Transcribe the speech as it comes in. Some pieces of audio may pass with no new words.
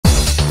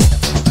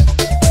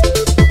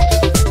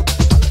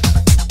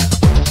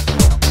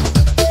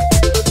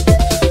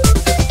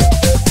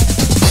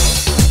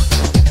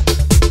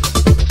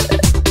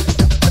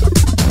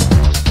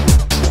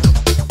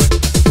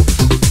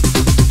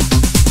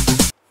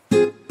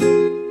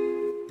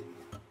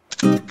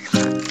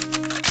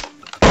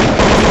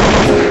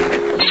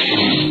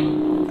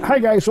Hi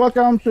guys,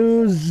 welcome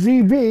to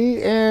ZB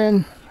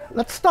and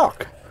let's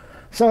talk.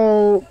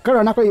 So,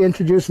 karon ako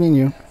i-introduce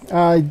ninyo.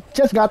 I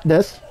just got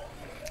this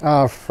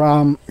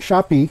from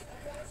Shopee.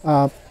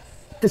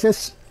 This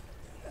is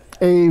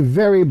a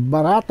very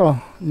barato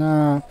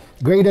na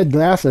graded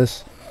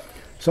glasses.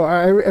 So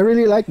I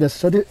really like this.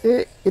 So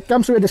it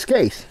comes with this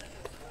case.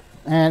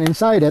 And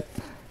inside it,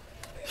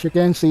 as you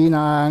can see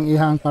na ang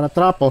ihang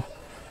paratrapo.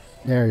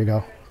 There you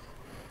go.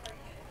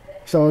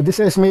 So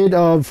this is made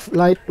of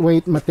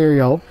lightweight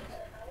material.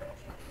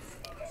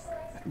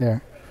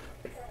 There.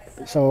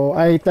 So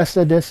I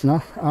tested this,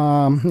 no.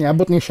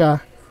 Niabot ni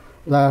siya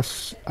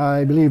last,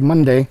 I believe,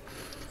 Monday.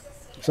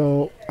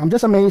 So I'm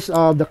just amazed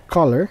of the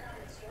color.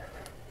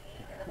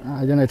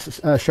 I don't know, it's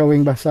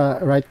showing ba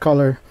sa right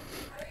color.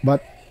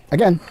 But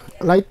again,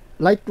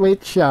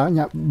 lightweight siya,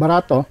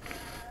 barato.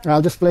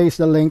 I'll just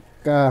place the link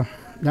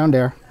down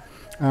there.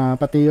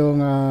 Pati yung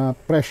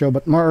presyo,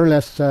 but more or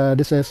less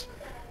this is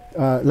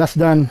less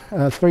than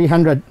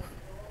 300.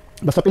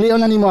 Basta piliin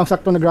na nimo ang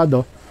sakto na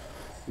grado.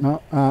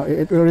 No,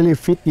 it will really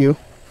fit you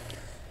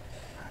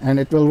and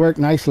it will work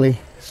nicely.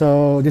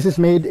 So this is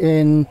made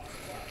in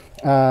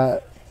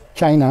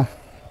China.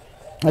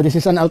 This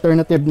is an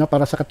alternative na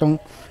para sa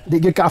katong di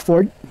gyud ka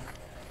afford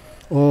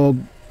o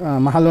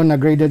mahalon na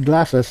graded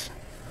glasses.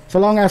 So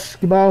long as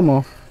kibaw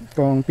mo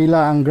kung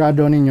pila ang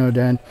grado ninyo,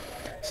 then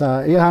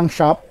sa iyang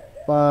shop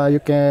you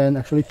can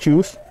actually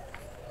choose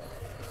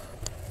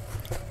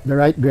the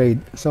right grade.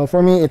 So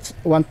for me it's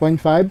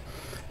 1.5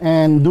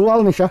 and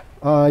dual ni siya.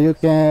 You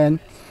can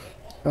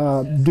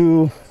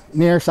do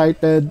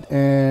nearsighted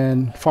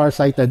and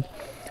farsighted.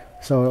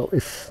 So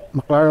if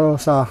maklaro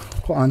sa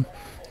kuan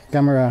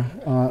camera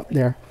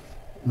there,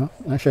 no,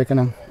 na-share ka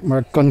ng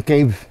more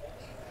concave.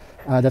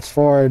 That's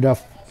for the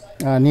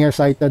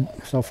nearsighted,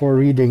 so for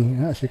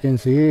reading, as you can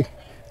see.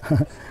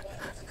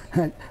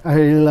 I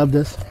really love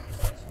this.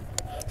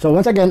 So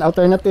once again,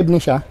 alternative ni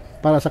siya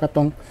para sa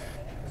katong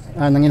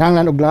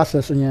nanginhanglan og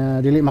glasses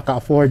nya dili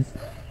maka-afford.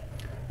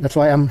 That's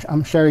why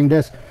I'm sharing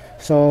this.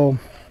 So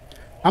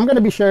I'm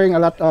gonna be sharing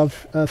a lot of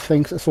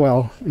things as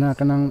well na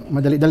kanang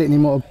madali-dali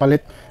nimo og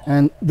palit,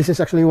 and this is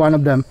actually one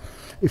of them.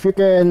 If you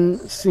can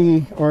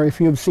see, or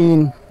if you've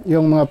seen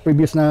yung mga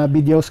previous na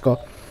videos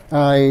ko,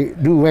 I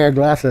do wear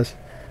glasses.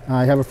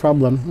 I have a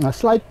problem, a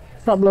slight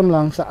problem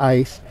lang sa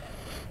eyes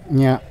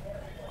nya.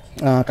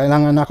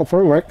 Kailangan na ako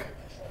for work.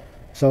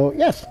 So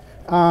yes,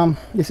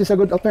 this is a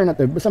good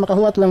alternative. Basta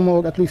makahuwat lang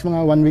mo at least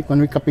mga one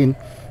week kapin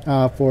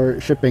for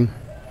shipping.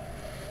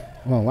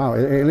 Oh wow,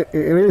 it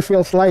really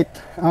feels light.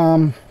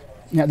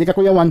 Di ka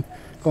kuyawan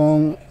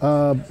kung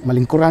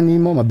malingkuran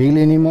nimo,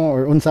 mabili nimo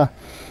or unsa.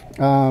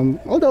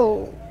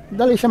 Although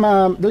dali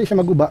siya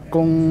maguba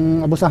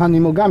kung abusahan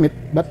nimo gamit,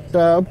 but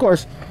of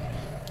course,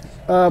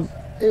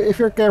 if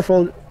you're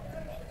careful,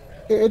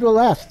 it will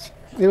last.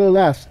 It will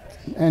last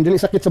and dili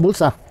sakit sa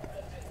bulsa.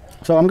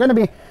 So I'm gonna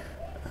be,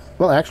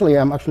 well, actually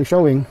I'm actually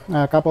showing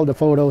a couple of the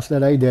photos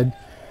that I did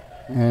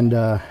and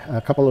a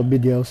couple of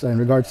videos in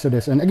regards to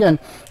this. And again,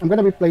 I'm going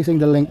to be placing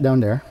the link down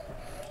there,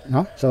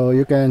 no? So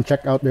you can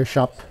check out their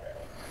shop.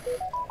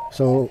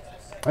 So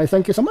I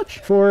thank you so much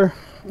for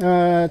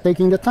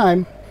taking the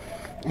time,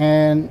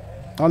 and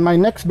on my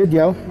next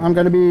video I'm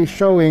going to be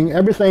showing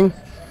everything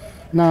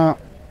na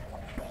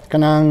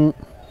kanang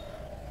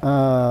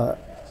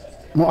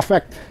mo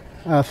affect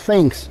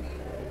things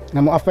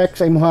na mo affect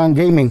sa imuhang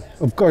gaming.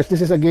 Of course,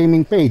 this is a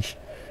gaming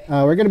page.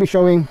 We're going to be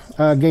showing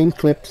game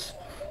clips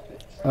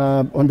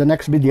on the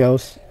next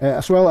videos,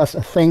 as well as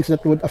things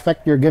that would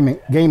affect your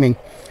gaming.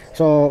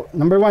 So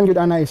number one yun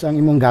ana is ang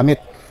imong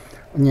gamit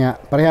nya.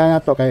 Pareha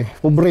na to kay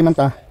pobre man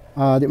ta,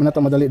 di man na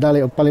to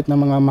madali-dali og palit ng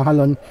mga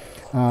mahalon,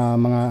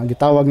 mga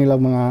gitawag nila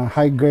mga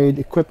high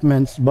grade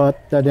equipments. But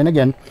then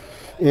again,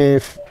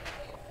 if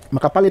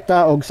makapalit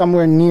ta og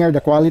somewhere near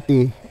the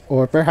quality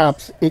or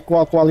perhaps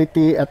equal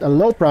quality at a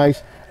low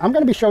price, I'm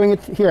gonna be showing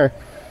it here.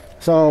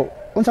 So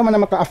unsa man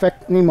na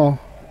maka-affect nimo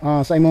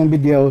sa imong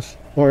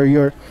videos or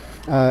your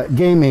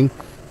gaming,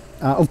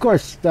 of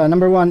course the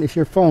number one is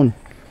your phone,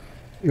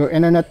 your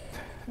internet.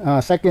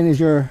 Second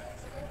is your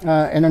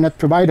internet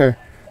provider.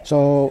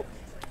 So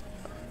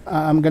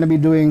I'm gonna be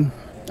doing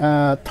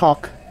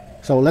talk.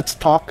 So let's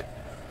talk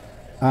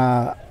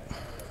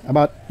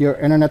about your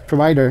internet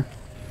provider.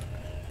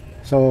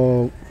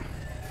 So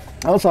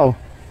also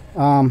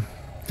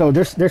so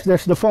there's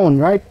the phone,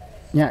 right?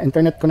 Yeah,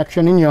 internet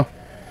connection ninyo.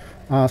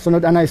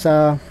 Sunod ana is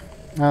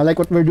like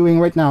what we're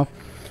doing right now.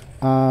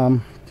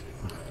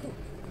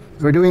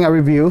 We're doing a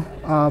review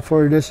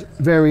for this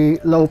very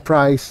low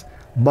price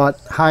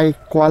but high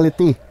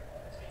quality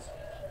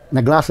na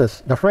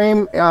glasses. The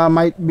frame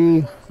might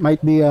be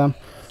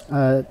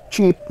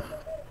cheap,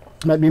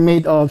 might be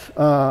made of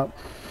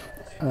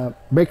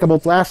breakable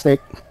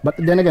plastic, but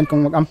then again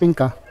kung mag-amping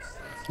ka.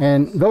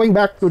 And going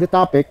back to the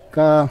topic,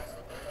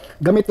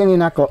 gamit yung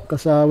inako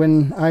kasi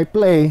when I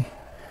play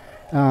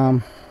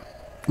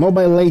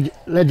Mobile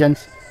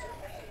Legends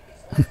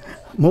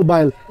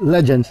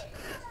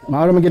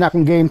maaro man gina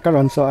akong game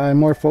karon, so I'm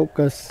more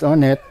focused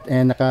on it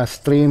and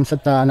naka-stream sa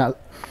ta na,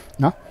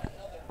 no?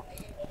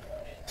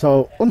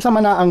 So unsa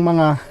man na ang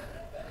mga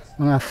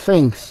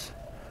things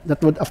that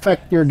would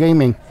affect your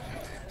gaming.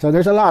 So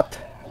there's a lot.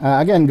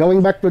 Again,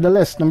 going back to the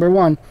list, number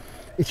 1,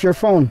 it's your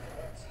phone.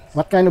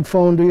 What kind of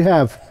phone do you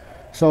have?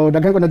 So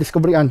daghan ko na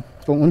diskubrian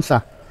kung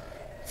unsa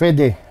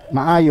pwede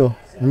maayo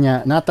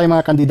nya natay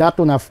mga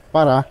kandidato na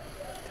para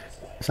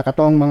sa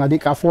katong mga di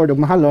ka afford og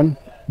mahalon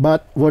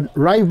but would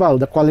rival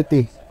the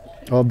quality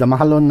of the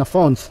mahalon na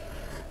phones.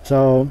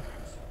 So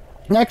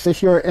next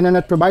is your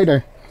internet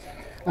provider.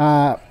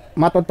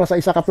 Matod pa sa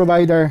isa ka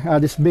provider,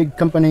 this big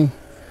company,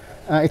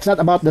 it's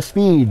not about the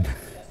speed,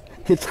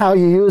 it's how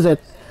you use it.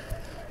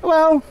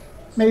 Well,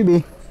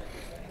 maybe.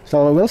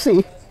 So we'll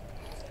see.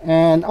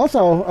 And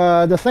also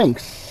the things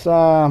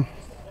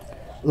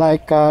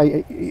like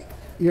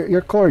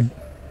your cord.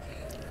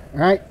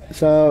 Alright,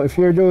 so if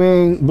you're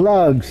doing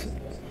blogs,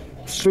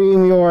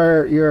 stream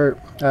your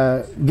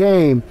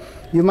game,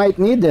 you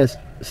might need this.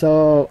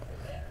 So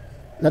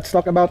let's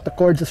talk about the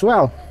cords as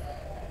well.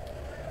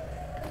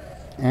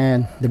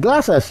 And the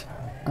glasses,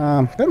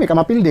 pero may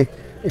kamapildi.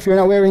 If you're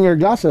not wearing your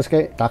glasses,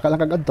 kay taka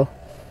lang kagad to.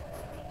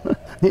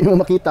 Hindi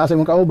mo makita sa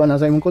imong kauban,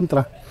 sa imong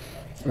kontra.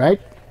 Right?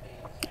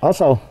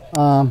 Also,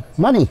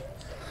 money.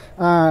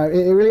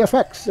 It really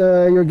affects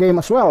your game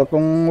as well.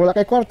 Kung wala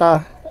kay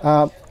kwarta,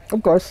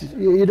 of course,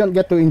 you don't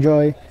get to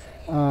enjoy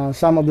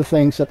some of the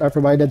things that are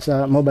provided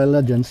sa Mobile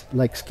Legends,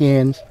 like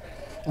skins.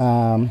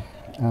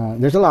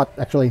 There's a lot,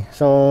 actually.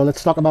 So,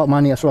 let's talk about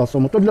money as well.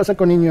 So, mutudlo sa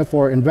ko ninyo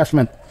for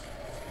investment.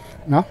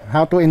 No?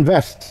 How to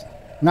invest,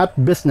 not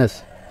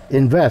business,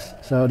 invest.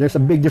 So there's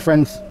a big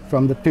difference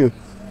from the two.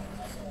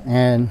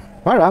 And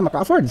para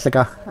maka-afford sa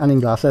ka aning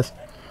glasses,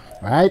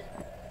 right?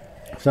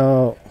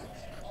 So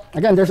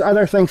again, there's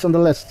other things on the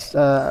list.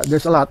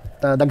 There's a lot,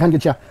 daghan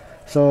gid siya.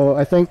 So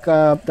I think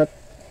that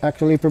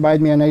actually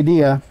provide me an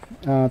idea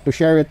to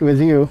share it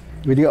with you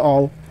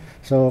all.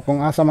 So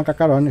kung asa man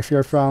kakaron, if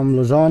you're from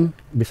Luzon,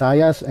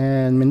 Visayas,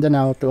 and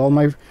Mindanao, to all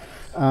my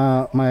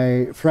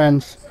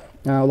friends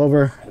all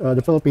over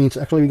the Philippines.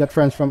 Actually, we got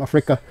friends from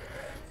Africa,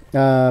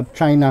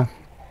 China,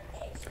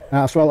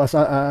 as well as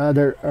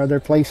other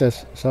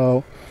places.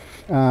 So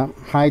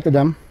hi to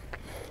them.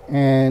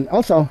 And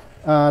also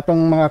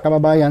tong mga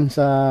kababayan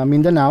sa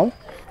Mindanao,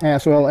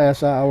 as well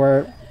as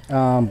our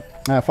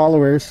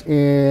followers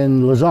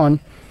in Luzon.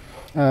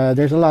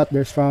 There's a lot.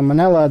 There's from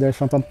Manila, there's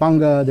from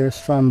Pampanga,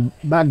 there's from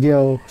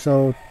Baguio.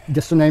 So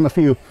just to name a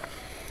few.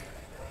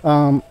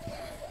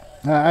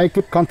 I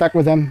keep contact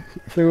with them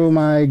through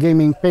my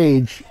gaming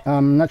page.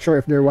 I'm not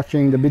sure if they're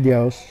watching the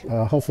videos.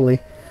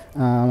 Hopefully,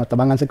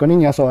 matabangan sa ko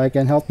ninyo so I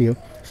can help you.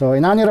 So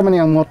inani ra man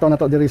ang motto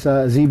nato diri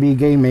sa ZB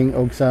Gaming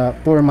og sa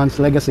Poor Man's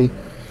Legacy.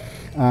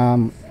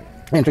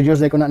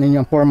 Introduce ko na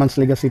ninyo ang Poor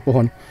Man's Legacy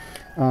pohon.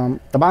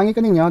 Tabangi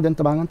ka ninyo, then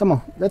tabangan ta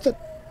mo. That's it.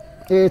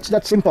 It's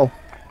that simple.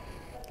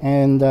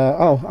 And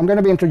I'm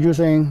gonna be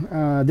introducing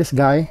this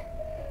guy.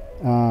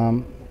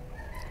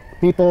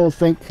 People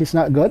think he's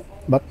not good,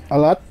 but a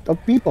lot of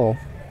people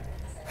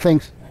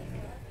thinks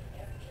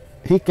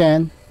he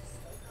can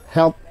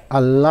help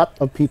a lot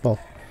of people.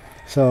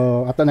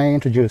 So ato na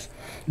introduce.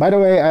 By the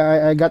way,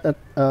 I got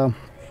a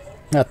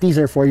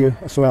teaser for you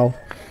as well.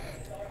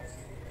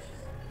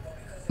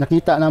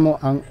 Nakita na mo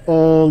ang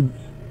old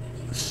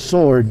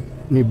sword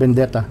ni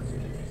Vendetta.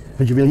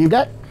 Would you believe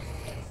that?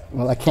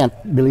 Well, I can't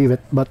believe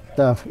it, but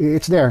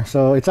it's there.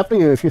 So it's up to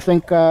you. If you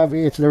think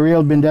it's the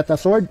real Vendetta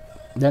sword,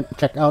 then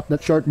check out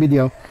that short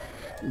video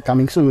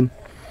coming soon.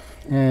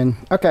 And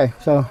okay,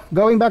 so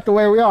going back to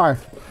where we are,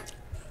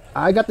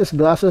 I got these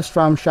glasses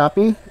from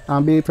Shopee.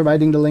 I'll be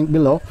providing the link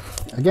below.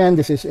 Again,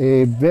 this is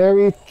a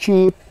very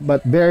cheap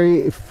but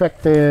very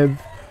effective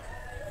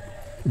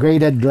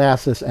graded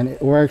glasses, and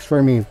it works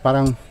for me.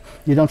 Parang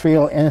you don't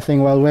feel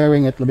anything while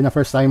wearing it, labi na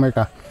first timer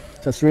ka.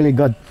 So it's really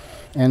good.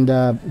 And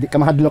di ka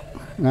mahadlok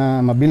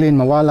na mabilin,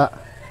 mawala,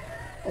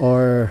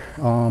 or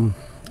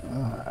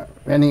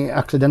any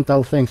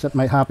accidental things that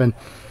might happen.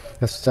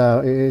 Because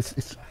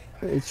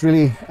it's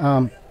really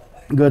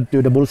good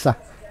to the bulsa.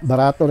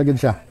 Barato na gid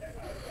siya.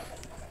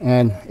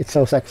 And it's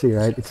so sexy,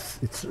 right?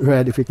 It's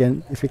red, if you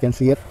can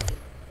see it.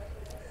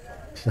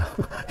 So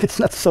it's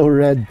not so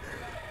red,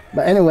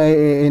 but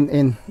anyway,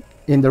 in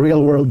the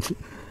real world,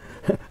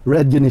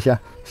 red yun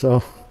siya.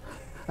 So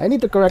I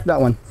need to correct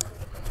that one.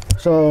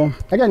 So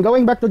again,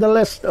 going back to the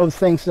list of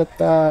things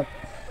that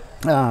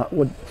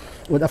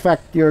would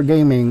affect your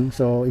gaming.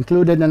 So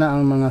included na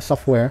ang mga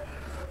software.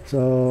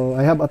 So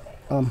I have a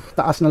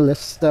taas na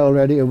list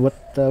already of what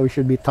we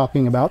should be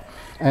talking about.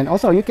 And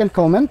also you can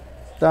comment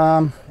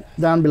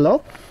down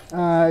below.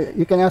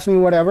 You can ask me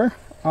whatever.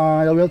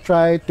 I will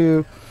try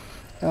to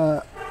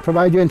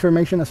provide you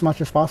information as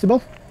much as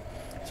possible.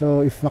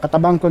 So if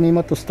makatabang ko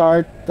nimo to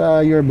start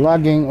your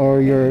blogging or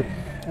your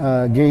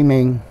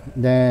gaming,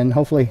 then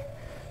hopefully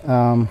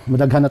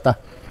madaghan na ta.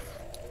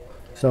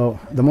 So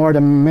the more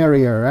the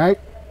merrier, right?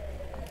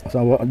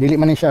 So dili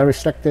man siya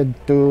restricted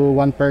to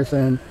one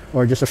person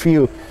or just a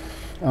few.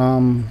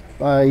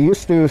 I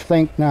used to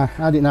think na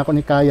di na ako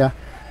ni kaya,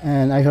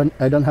 and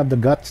I don't have the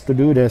guts to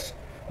do this.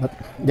 But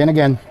then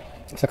again,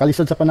 sa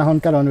kalisod sa panahon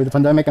karon with the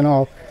pandemic and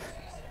all,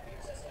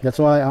 That's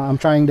why I'm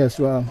trying this.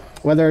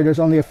 Whether there's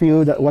only a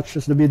few that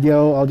watches the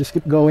video, I'll just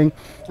keep going.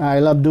 I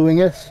love doing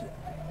this.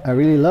 I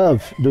really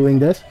love doing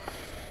this,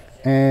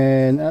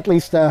 and at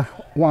least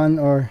 1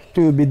 or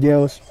 2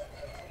 videos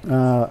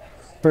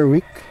per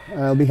week,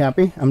 I'll be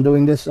happy. I'm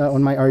doing this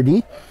on my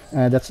RD.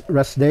 That's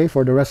rest day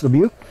for the rest of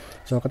you.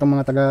 So katong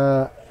mga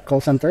taga call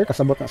center,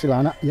 kasabot na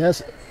sila na.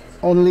 Yes,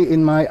 only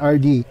in my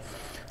RD.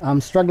 I'm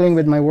struggling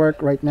with my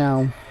work right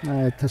now.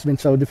 It has been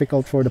so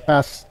difficult for the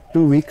past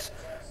 2 weeks.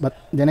 But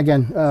then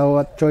again,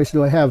 what choice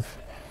do I have?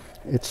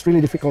 It's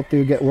really difficult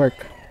to get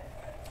work.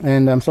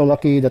 And I'm so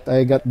lucky that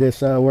I got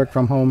this work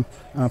from home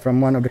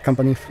from one of the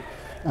companies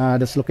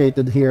that's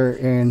located here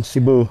in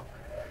Cebu.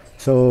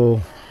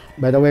 So,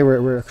 by the way,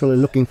 we're actually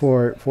looking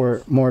for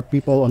more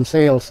people on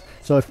sales.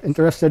 So if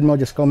interested mo,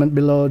 just comment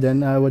below.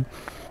 Then I would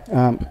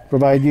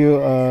provide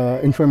you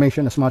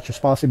information as much as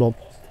possible.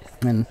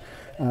 And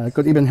it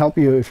could even help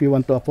you if you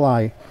want to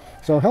apply.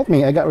 So help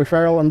me, I got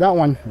referral on that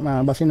one.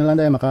 Basin na lang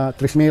tayo, maka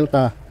 3,000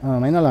 ta.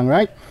 May na lang,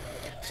 right?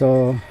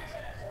 So,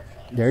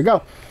 there you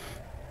go.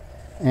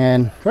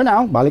 And for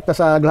now, balik ta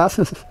sa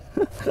glasses.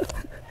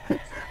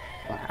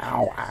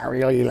 Wow, I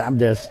really love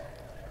this.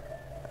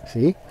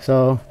 See?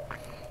 So,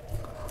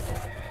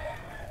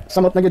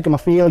 samot na good ka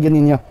ma-feel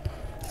ganin niya.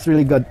 It's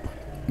really good.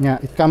 Yeah,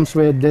 it comes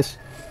with this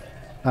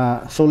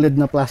solid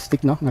na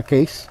plastic, no, na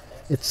case.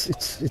 It's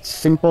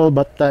simple,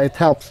 but it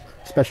helps,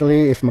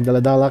 especially if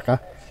magdala-dala ka.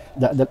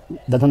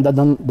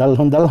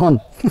 Dalhon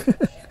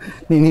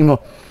nini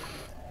mo,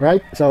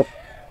 right? So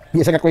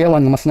isa ka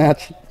kuyawan mas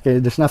snatch.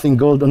 Okay, there's nothing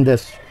gold on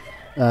this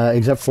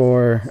except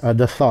for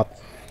the thought.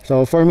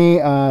 So for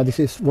me, this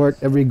is worth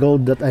every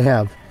gold that I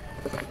have.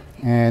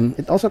 And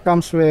it also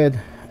comes with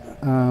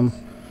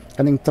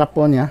kaning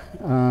trapo niya,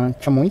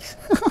 chamois.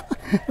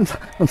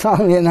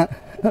 Unsaon yan na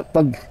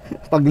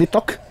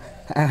paglitok.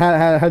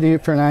 How do you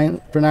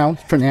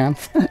pronounce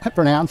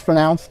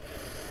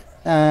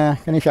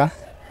kani siya.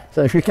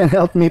 So if you can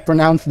help me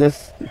pronounce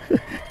this,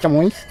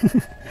 chamoy,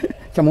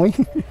 chamoy,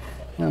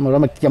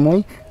 maramag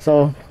chamoy.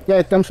 So yeah,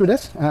 it comes with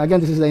this.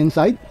 Again, this is the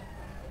inside.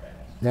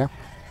 Yeah.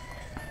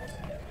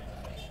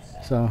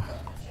 So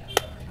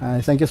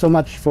thank you so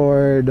much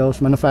for those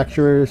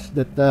manufacturers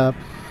that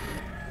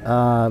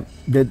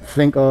did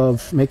think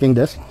of making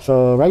this.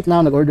 So right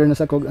now, nag-order na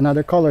sa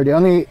another color. The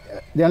only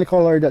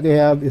color that they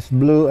have is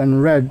blue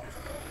and red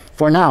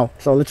for now.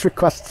 So let's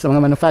request sa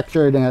mga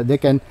manufacturer that they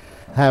can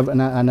have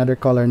another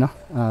color, no,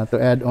 to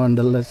add on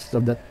the list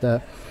of that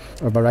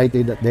or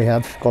variety that they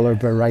have, color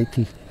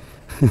variety.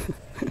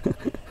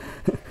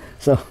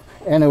 So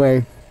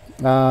anyway,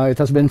 it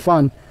has been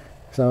fun.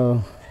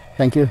 So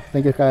thank you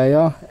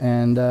kayo,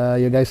 and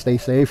you guys stay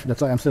safe.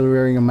 That's why I'm still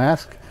wearing a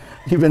mask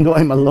even though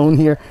I'm alone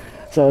here.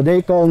 So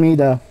they call me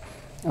the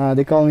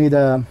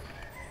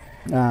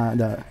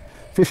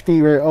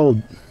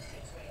 50-year-old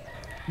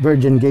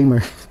virgin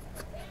gamer.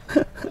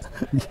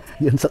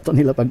 Yun sa to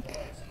nila pag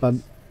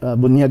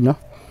bunyag, no?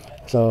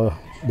 So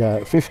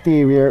the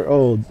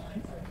 50-year-old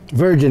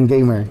virgin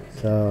gamer.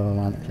 So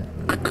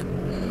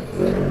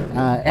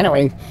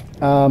anyway,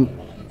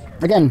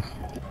 again,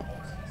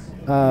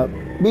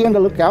 be on the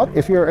lookout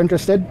if you're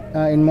interested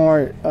in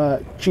more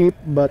cheap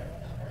but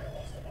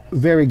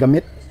very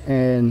gamit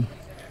and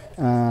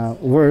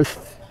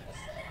worth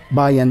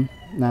buying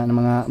na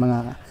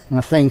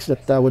mga things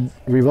that would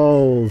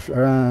revolve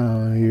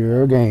around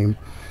your game.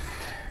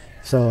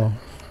 So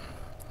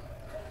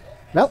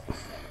well,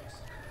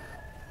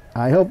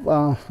 I hope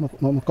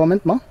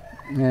comment mo,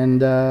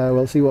 and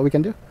we'll see what we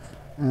can do.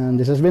 And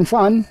this has been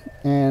fun,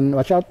 and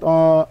watch out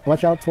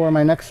for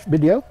my next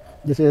video.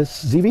 This is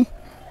ZV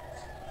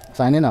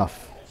signing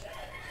off.